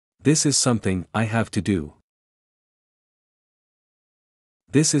This is something I have to do.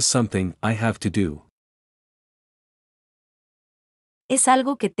 This is something I have to do. Es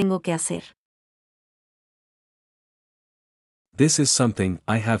algo que tengo que hacer. This is something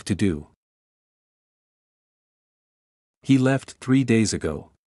I have to do. He left 3 days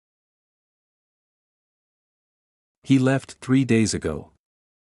ago. He left 3 days ago.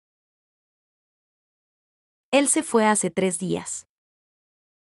 Él se fue hace 3 días.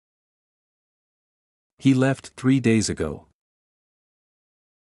 He left 3 days ago.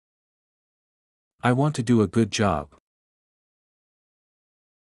 I want to do a good job.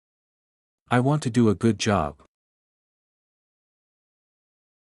 I want to do a good job.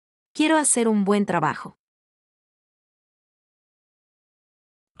 Quiero hacer un buen trabajo.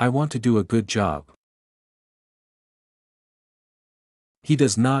 I want to do a good job. He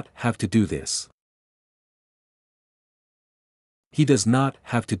does not have to do this. He does not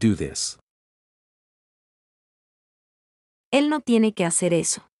have to do this. Él no tiene que hacer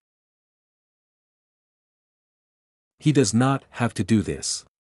eso. He does not have to do this.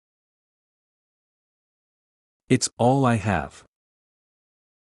 It's all I have.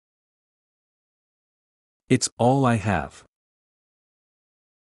 It's all I have.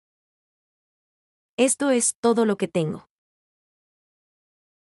 Esto es todo lo que tengo.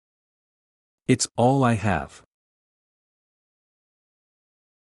 It's all I have.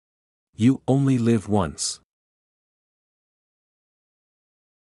 You only live once.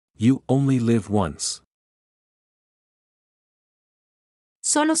 You only live once.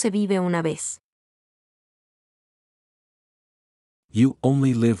 Solo se vive una vez. You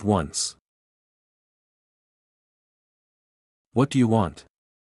only live once. What do you want?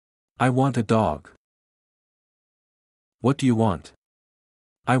 I want a dog. What do you want?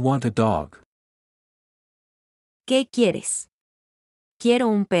 I want a dog. ¿Qué quieres? Quiero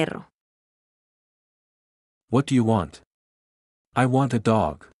un perro. What do you want? I want a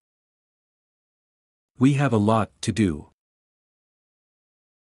dog. We have a lot to do.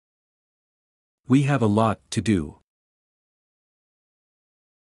 We have a lot to do.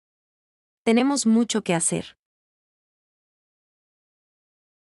 Tenemos mucho que hacer.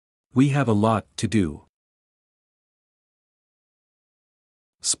 We have a lot to do.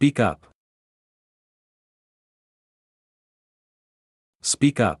 Speak up.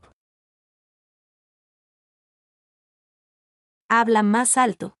 Speak up. Habla más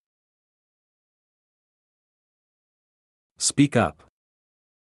alto. Speak up.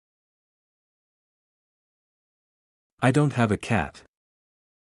 I don't have a cat.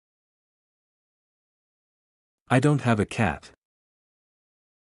 I don't have a cat.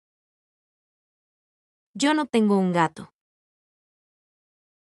 Yo no tengo un gato.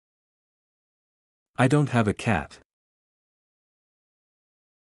 I don't have a cat.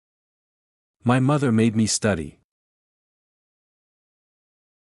 My mother made me study.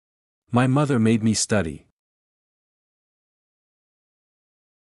 My mother made me study.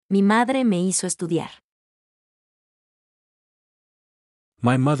 Mi madre me hizo estudiar.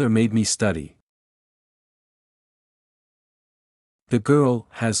 My mother made me study. The girl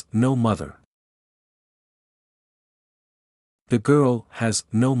has no mother. The girl has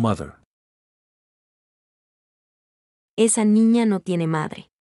no mother. Esa niña no tiene madre.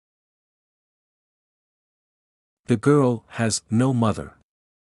 The girl has no mother.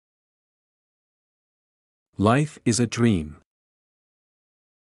 Life is a dream.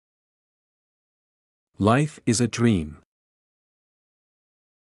 Life is a dream.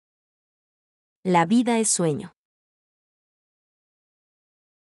 La vida es sueño.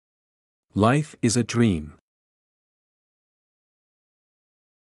 Life is a dream.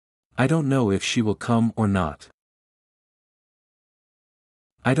 I don't know if she will come or not.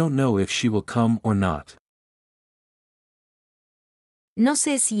 I don't know if she will come or not. No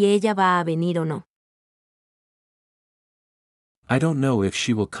sé si ella va a venir o no. I don't know if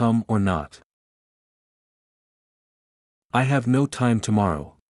she will come or not. I have no time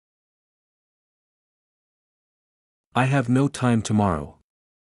tomorrow. I have no time tomorrow.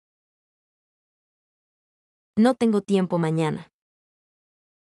 No tengo tiempo mañana.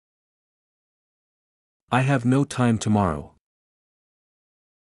 I have no time tomorrow.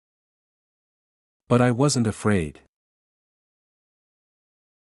 But I wasn't afraid.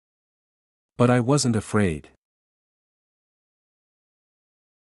 But I wasn't afraid.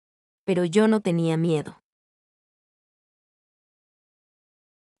 Pero yo no tenía miedo.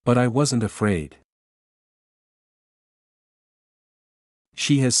 But I wasn't afraid.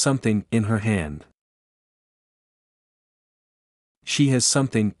 She has something in her hand. She has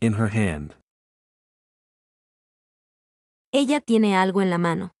something in her hand. Ella tiene algo en la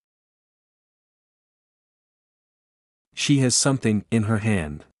mano. She has something in her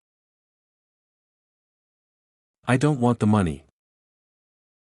hand. I don't want the money.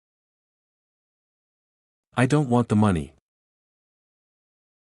 I don't want the money.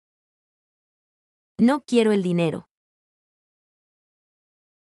 No quiero el dinero.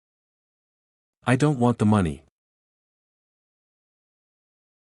 I don't want the money.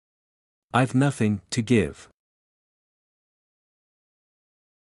 I've nothing to give.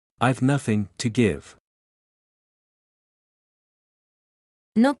 I've nothing to give.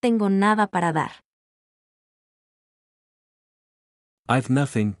 No tengo nada para dar. I've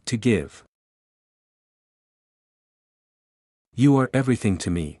nothing to give. You are everything to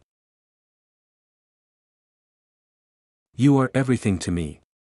me. You are everything to me.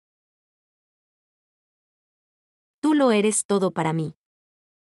 Tú lo eres todo para mí.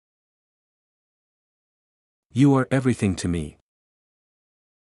 You are everything to me.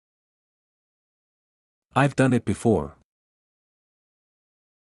 I've done it before.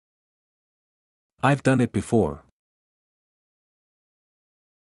 I've done it before.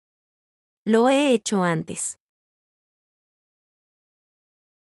 Lo he hecho antes.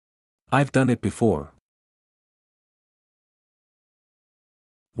 I've done it before.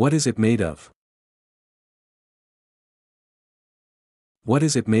 What is it made of? What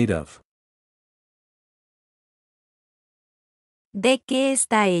is it made of? ¿De qué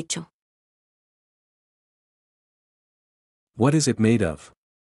está hecho? What is it made of?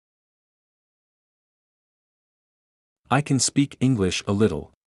 I can speak English a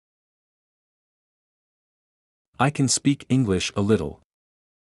little. I can speak English a little.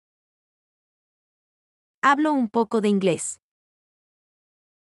 Hablo un poco de inglés.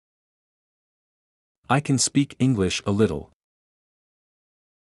 I can speak English a little.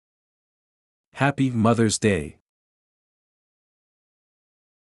 Happy Mother's Day.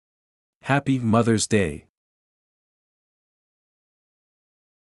 Happy Mother's Day.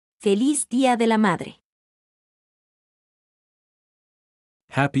 Feliz Día de la Madre.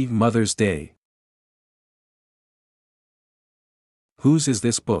 Happy Mother's Day. Whose is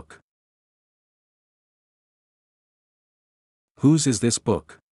this book? Whose is this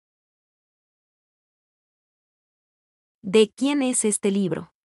book? ¿De quién es este libro?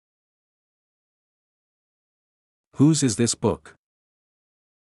 Whose is this book?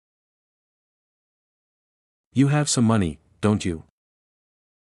 You have some money, don't you?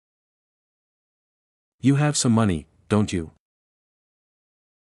 You have some money, don't you?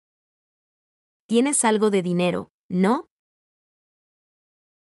 ¿Tienes algo de dinero, no?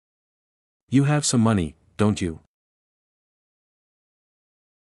 You have some money, don't you?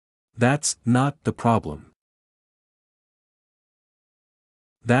 That's not the problem.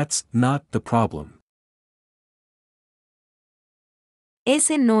 That's not the problem.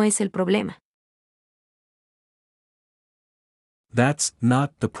 Ese no es el problema. That's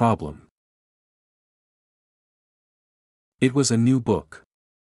not the problem. It was a new book.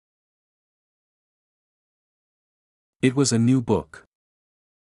 It was a new book.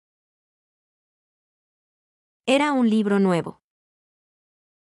 Era un libro nuevo.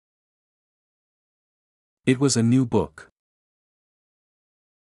 It was a new book.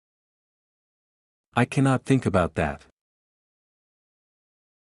 I cannot think about that.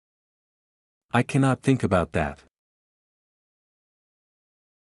 I cannot think about that.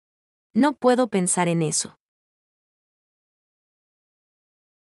 No puedo pensar en eso.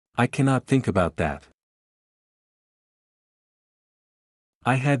 I cannot think about that.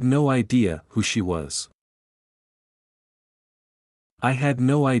 I had no idea who she was. I had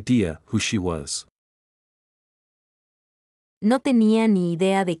no idea who she was. No tenía ni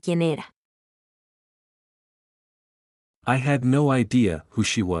idea de quién era. I had no idea who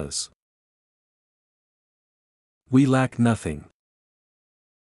she was. We lack nothing.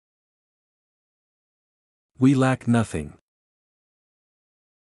 We lack nothing.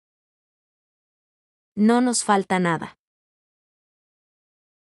 No nos falta nada.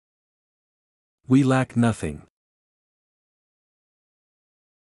 We lack nothing.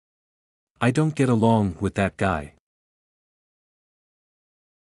 I don't get along with that guy.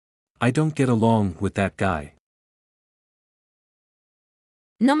 I don't get along with that guy.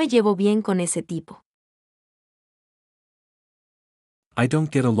 No me llevo bien con ese tipo. I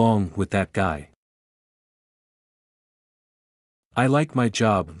don't get along with that guy. I like my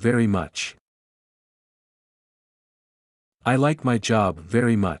job very much. I like my job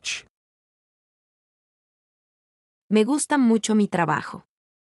very much. Me gusta mucho mi trabajo.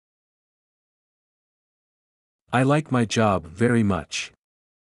 I like my job very much.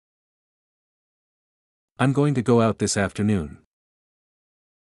 I'm going to go out this afternoon.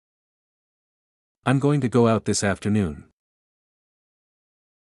 I'm going to go out this afternoon.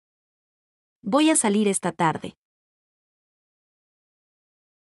 Voy a salir esta tarde.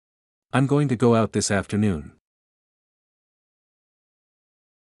 I'm going to go out this afternoon.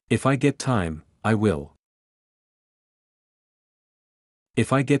 If I get time, I will.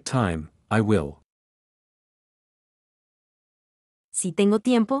 If I get time, I will. Si tengo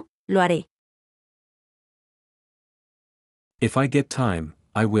tiempo, lo haré. If I get time,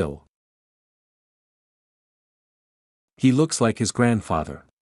 I will. He looks like his grandfather.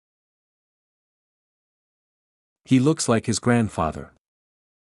 He looks like his grandfather.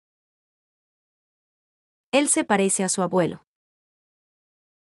 Él se parece a su abuelo.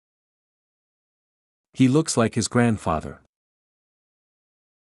 He looks like his grandfather.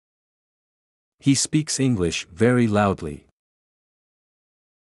 He speaks English very loudly.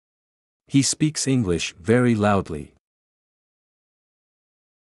 He speaks English very loudly.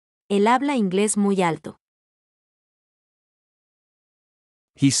 Él habla inglés muy alto.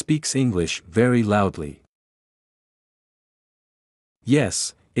 He speaks English very loudly.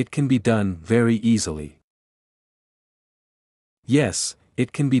 Yes, it can be done very easily. Yes,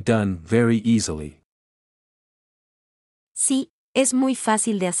 it can be done very easily. Sí, es muy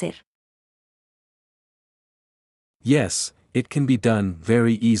fácil de hacer. Yes, it can be done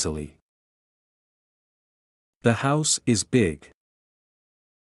very easily. The house is big.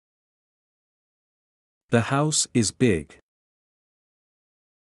 The house is big.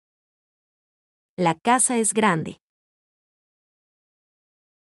 La casa es grande.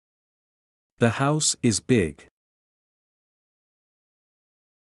 The house is big.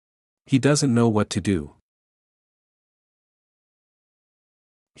 He doesn't know what to do.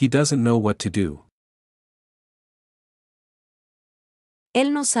 He doesn't know what to do.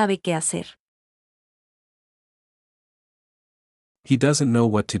 Él no sabe qué hacer. He doesn't know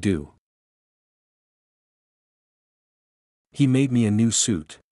what to do. He made me a new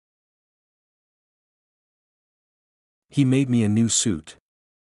suit. He made me a new suit.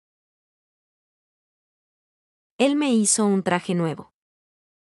 Él me hizo un traje nuevo.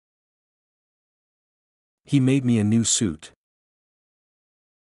 He made me a new suit.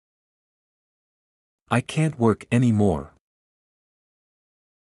 I can't work anymore.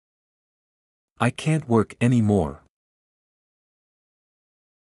 I can't work anymore.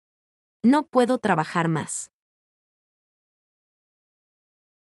 No puedo trabajar más.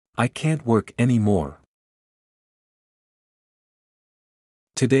 I can't work anymore.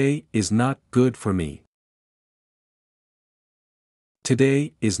 Today is not good for me.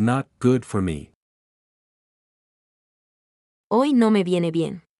 Today is not good for me. Hoy no me viene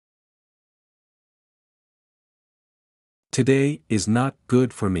bien. Today is not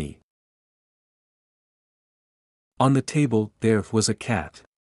good for me. On the table there was a cat.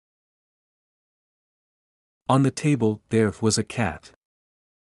 On the table there was a cat.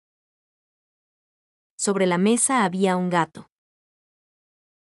 Sobre la mesa había un gato.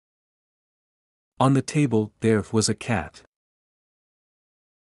 On the table there was a cat.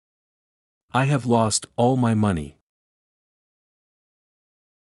 I have lost all my money.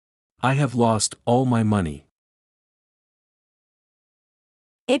 I have lost all my money.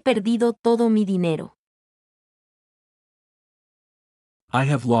 He perdido todo mi dinero. I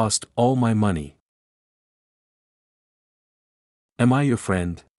have lost all my money. Am I your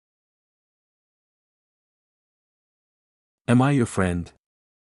friend? Am I your friend?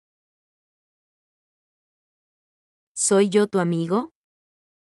 ¿Soy yo tu amigo?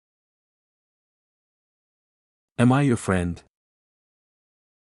 Am I your friend?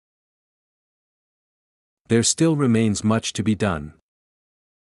 There still remains much to be done.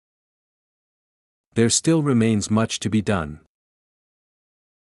 There still remains much to be done.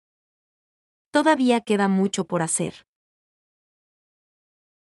 Todavía queda mucho por hacer.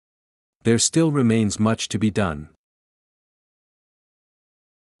 There still remains much to be done.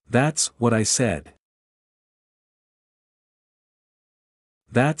 That's what I said.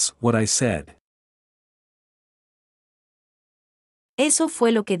 That's what I said. Eso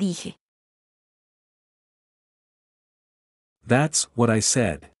fue lo que dije. That's what I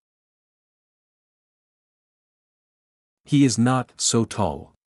said. He is not so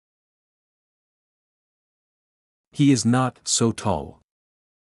tall. He is not so tall.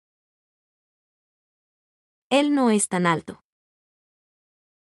 Él no es tan alto.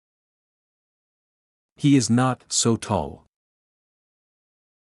 He is not so tall.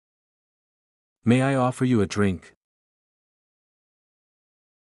 May I offer you a drink?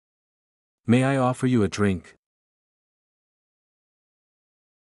 May I offer you a drink?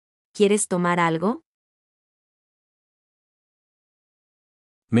 ¿Quieres tomar algo?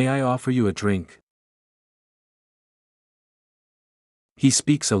 May I offer you a drink? He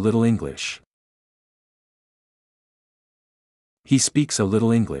speaks a little English. He speaks a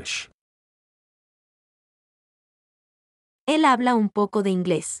little English. Él habla un poco de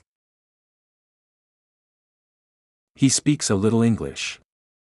inglés. He speaks a little English.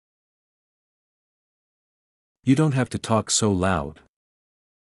 You don't have to talk so loud.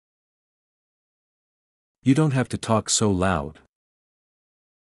 You don't have to talk so loud.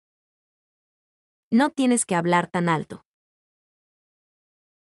 No tienes que hablar tan alto.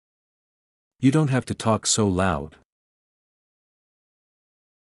 You don't have to talk so loud.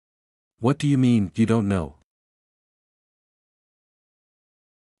 What do you mean, you don't know?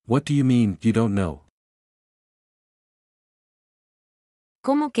 What do you mean, you don't know?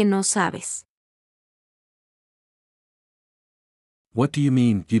 ¿Cómo que no sabes? What do you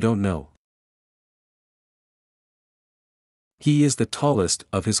mean, you don't know? He is the tallest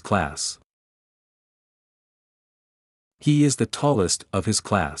of his class. He is the tallest of his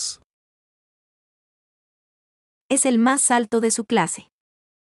class. Es el más alto de su clase.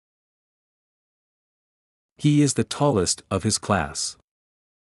 He is the tallest of his class.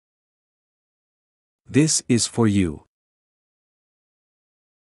 This is for you.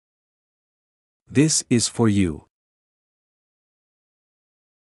 This is for you.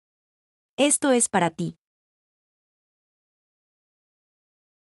 Esto es para ti.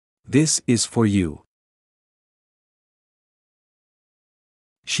 This is for you.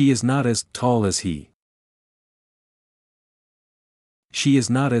 She is not as tall as he. She is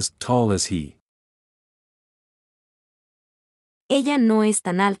not as tall as he. Ella no es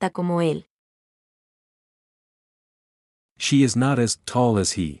tan alta como él. She is not as tall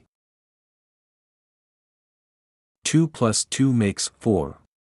as he. 2 plus 2 makes 4.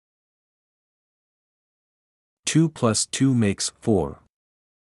 2 plus 2 makes 4.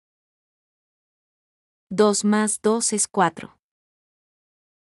 2 más 2 es 4.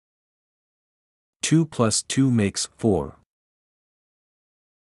 2 plus 2 makes 4.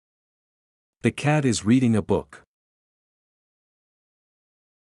 The cat is reading a book.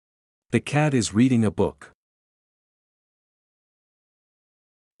 The cat is reading a book.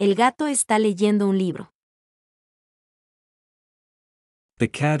 El gato está leyendo un libro. The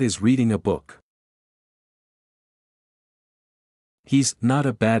cat is reading a book. He's not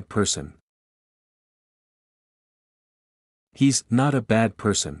a bad person. He's not a bad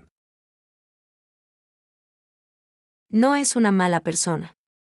person. No es una mala persona.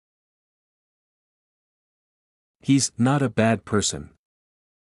 He's not a bad person.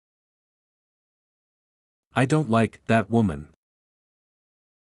 I don't like that woman.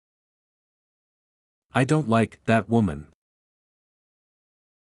 I don't like that woman.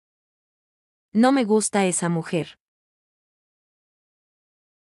 No me gusta esa mujer.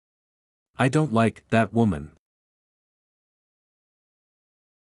 I don't like that woman.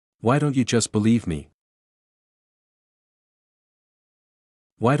 Why don't you just believe me?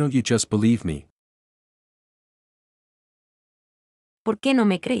 Why don't you just believe me? ¿Por qué no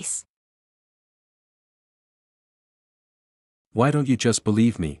me crees? Why don't you just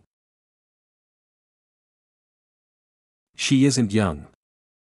believe me? She isn't young.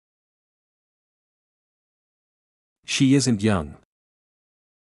 She isn't young.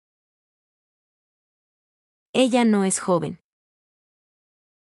 Ella no es joven.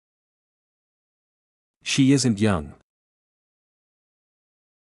 She isn't young.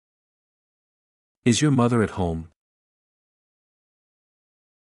 Is your mother at home?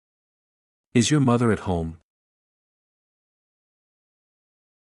 Is your mother at home?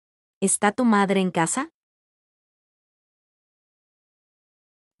 ¿Está tu madre en casa?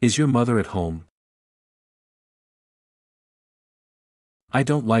 Is your mother at home? I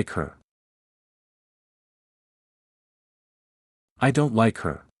don't like her. I don't like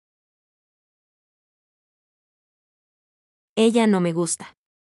her. Ella no me gusta.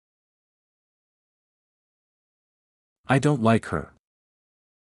 I don't like her.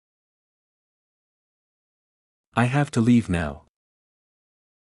 I have to leave now.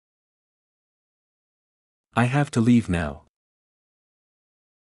 I have to leave now.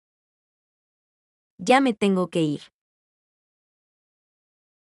 Ya me tengo que ir.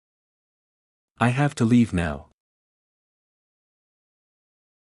 I have to leave now.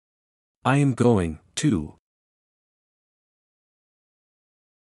 I am going, too.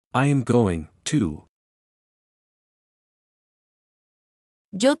 I am going, too.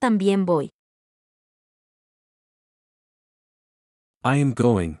 Yo también voy. I am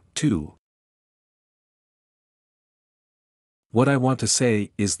going, too. What I want to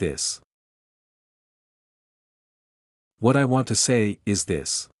say is this. What I want to say is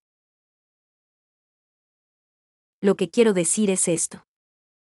this. Lo que quiero decir es esto.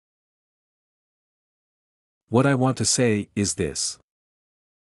 What I want to say is this.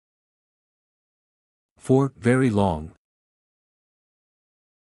 For very long.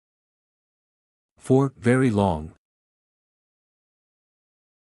 For very long.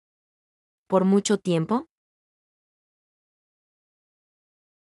 ¿Por mucho tiempo?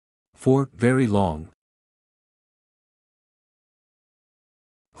 For very long.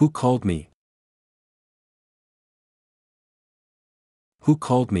 Who called me? Who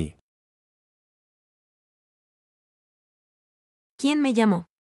called me? ¿Quién me llamó?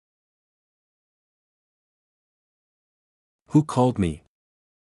 Who called me?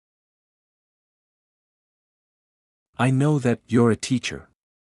 I know that you're a teacher.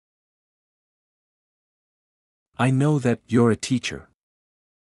 I know that you're a teacher.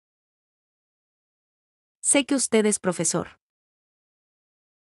 Sé que usted es profesor.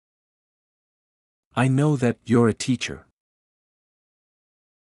 I know that you're a teacher.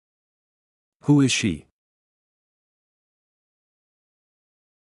 Who is she?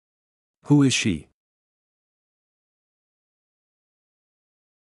 Who is she?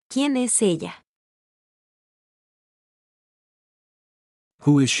 ¿Quién es ella?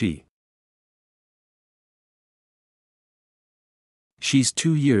 Who is she? She's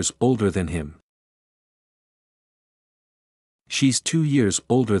 2 years older than him. She's 2 years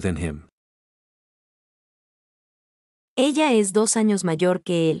older than him. Ella es 2 años mayor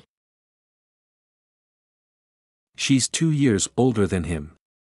que él. She's 2 years older than him.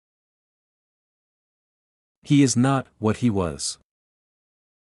 He is not what he was.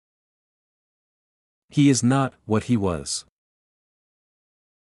 He is not what he was.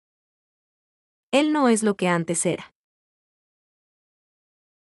 Él no es lo que antes era.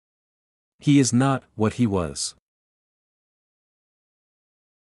 He is not what he was.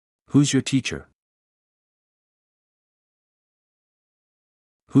 Who's your teacher?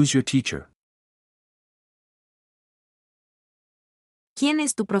 Who's your teacher? ¿Quién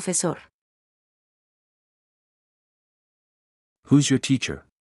es tu profesor? Who's your teacher?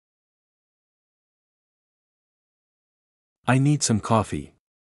 I need some coffee.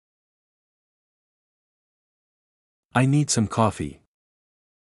 I need some coffee.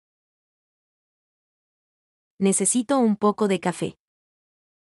 Necesito un poco de café.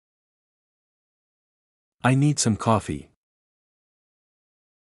 I need some coffee.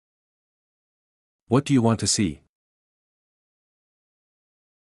 What do you want to see?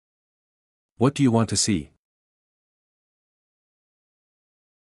 What do you want to see?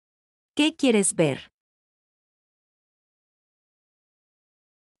 ¿Qué quieres ver?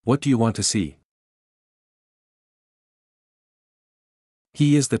 What do you want to see?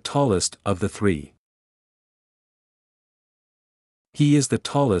 He is the tallest of the 3. He is the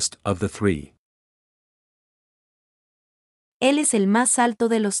tallest of the 3. Él es el más alto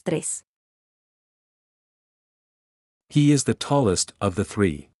de los 3. He is the tallest of the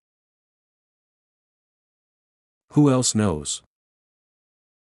 3. Who else knows?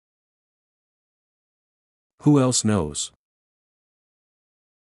 Who else knows?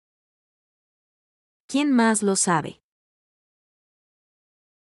 ¿Quién más lo sabe?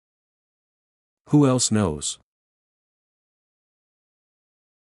 Who else knows?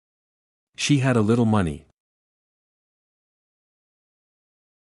 She had a little money.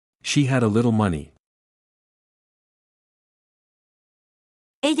 She had a little money.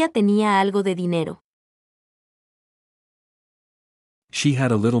 Ella tenía algo de dinero. She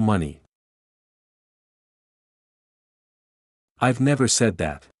had a little money. I've never said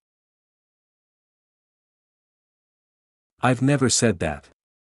that. I've never said that.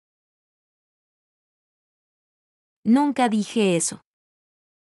 Nunca dije eso.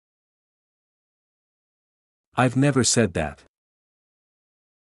 I've never said that.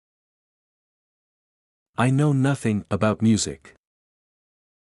 I know nothing about music.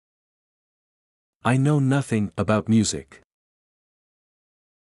 I know nothing about music.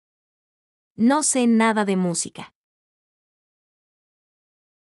 No sé nada de música.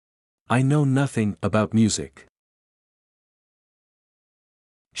 I know nothing about music.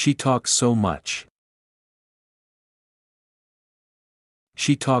 She talks so much.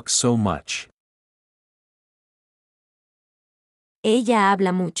 She talks so much. Ella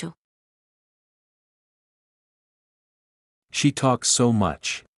habla mucho. She talks so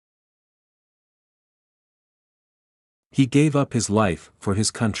much. He gave up his life for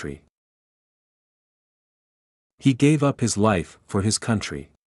his country. He gave up his life for his country.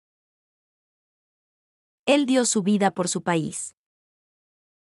 Él dio su vida por su país.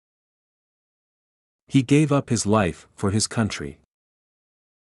 He gave up his life for his country.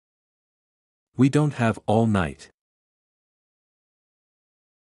 We don't have all night.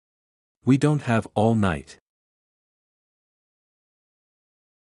 We don't have all night.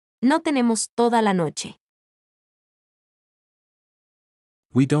 No tenemos toda la noche.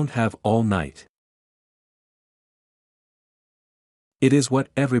 We don't have all night. It is what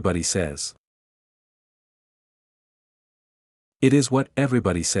everybody says. It is what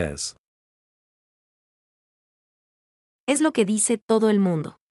everybody says. Es lo que dice todo el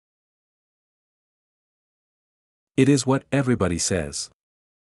mundo. It is what everybody says.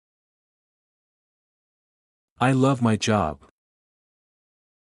 I love my job.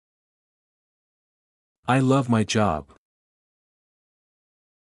 I love my job.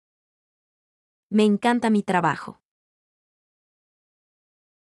 Me encanta mi trabajo.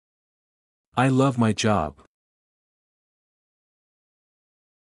 I love my job.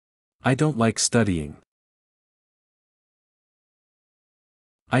 I don't like studying.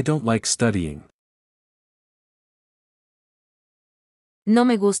 I don't like studying. No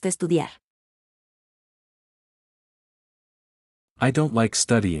me gusta estudiar. I don't like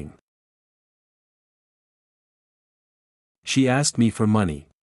studying. She asked me for money.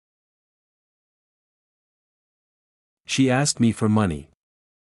 She asked me for money.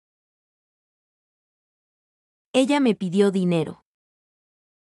 Ella me pidió dinero.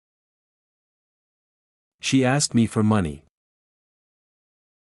 She asked me for money.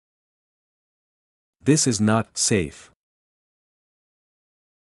 This is not safe.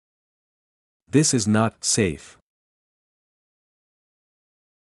 This is not safe.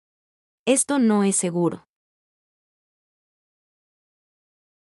 Esto no es seguro.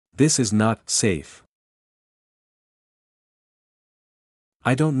 This is not safe.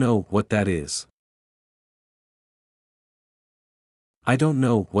 I don't know what that is. I don't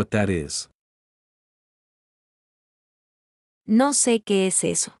know what that is. No sé qué es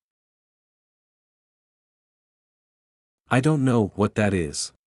eso. I don't know what that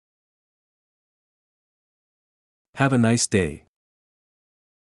is. Have a nice day.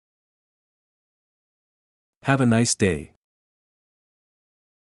 Have a nice day.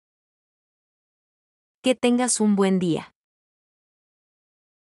 Que tengas un buen día.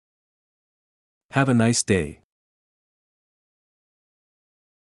 Have a nice day.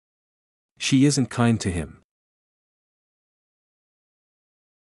 She isn't kind to him.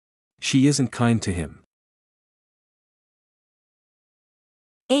 She isn't kind to him.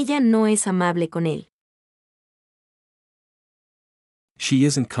 Ella no es amable con él. She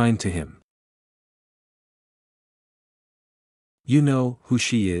isn't kind to him. You know who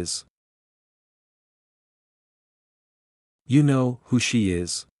she is. You know who she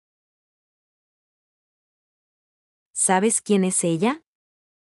is. ¿Sabes quién es ella?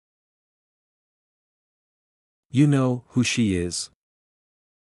 You know who she is.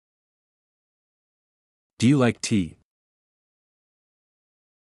 Do you like tea?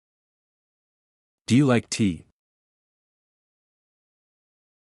 Do you like tea?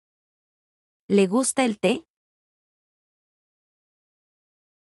 ¿Le gusta el té?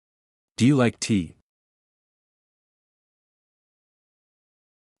 Do you like tea?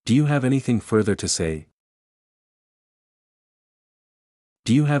 Do you have anything further to say?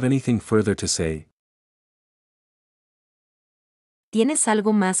 Do you have anything further to say? ¿Tienes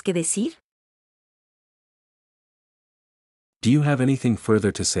algo más que decir? Do you have anything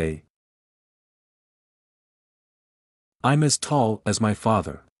further to say? I'm as tall as my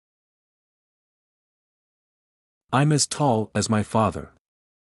father. I'm as tall as my father.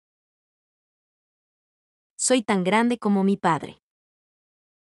 Soy tan grande como mi padre.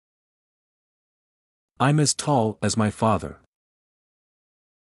 I'm as tall as my father.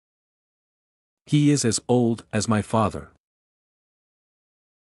 He is as old as my father.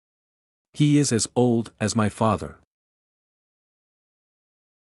 He is as old as my father.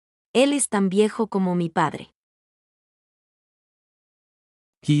 Él es tan viejo como mi padre.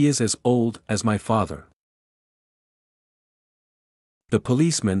 He is as old as my father. The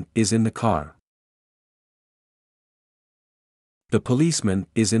policeman is in the car. The policeman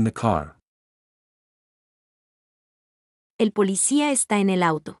is in the car. El policía está en el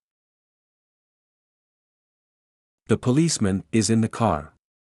auto. The policeman is in the car.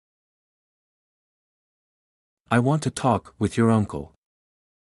 I want to talk with your uncle.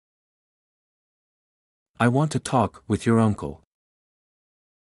 I want to talk with your uncle.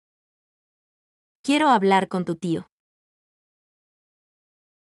 Quiero hablar con tu tío.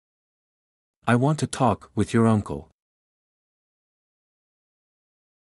 I want to talk with your uncle.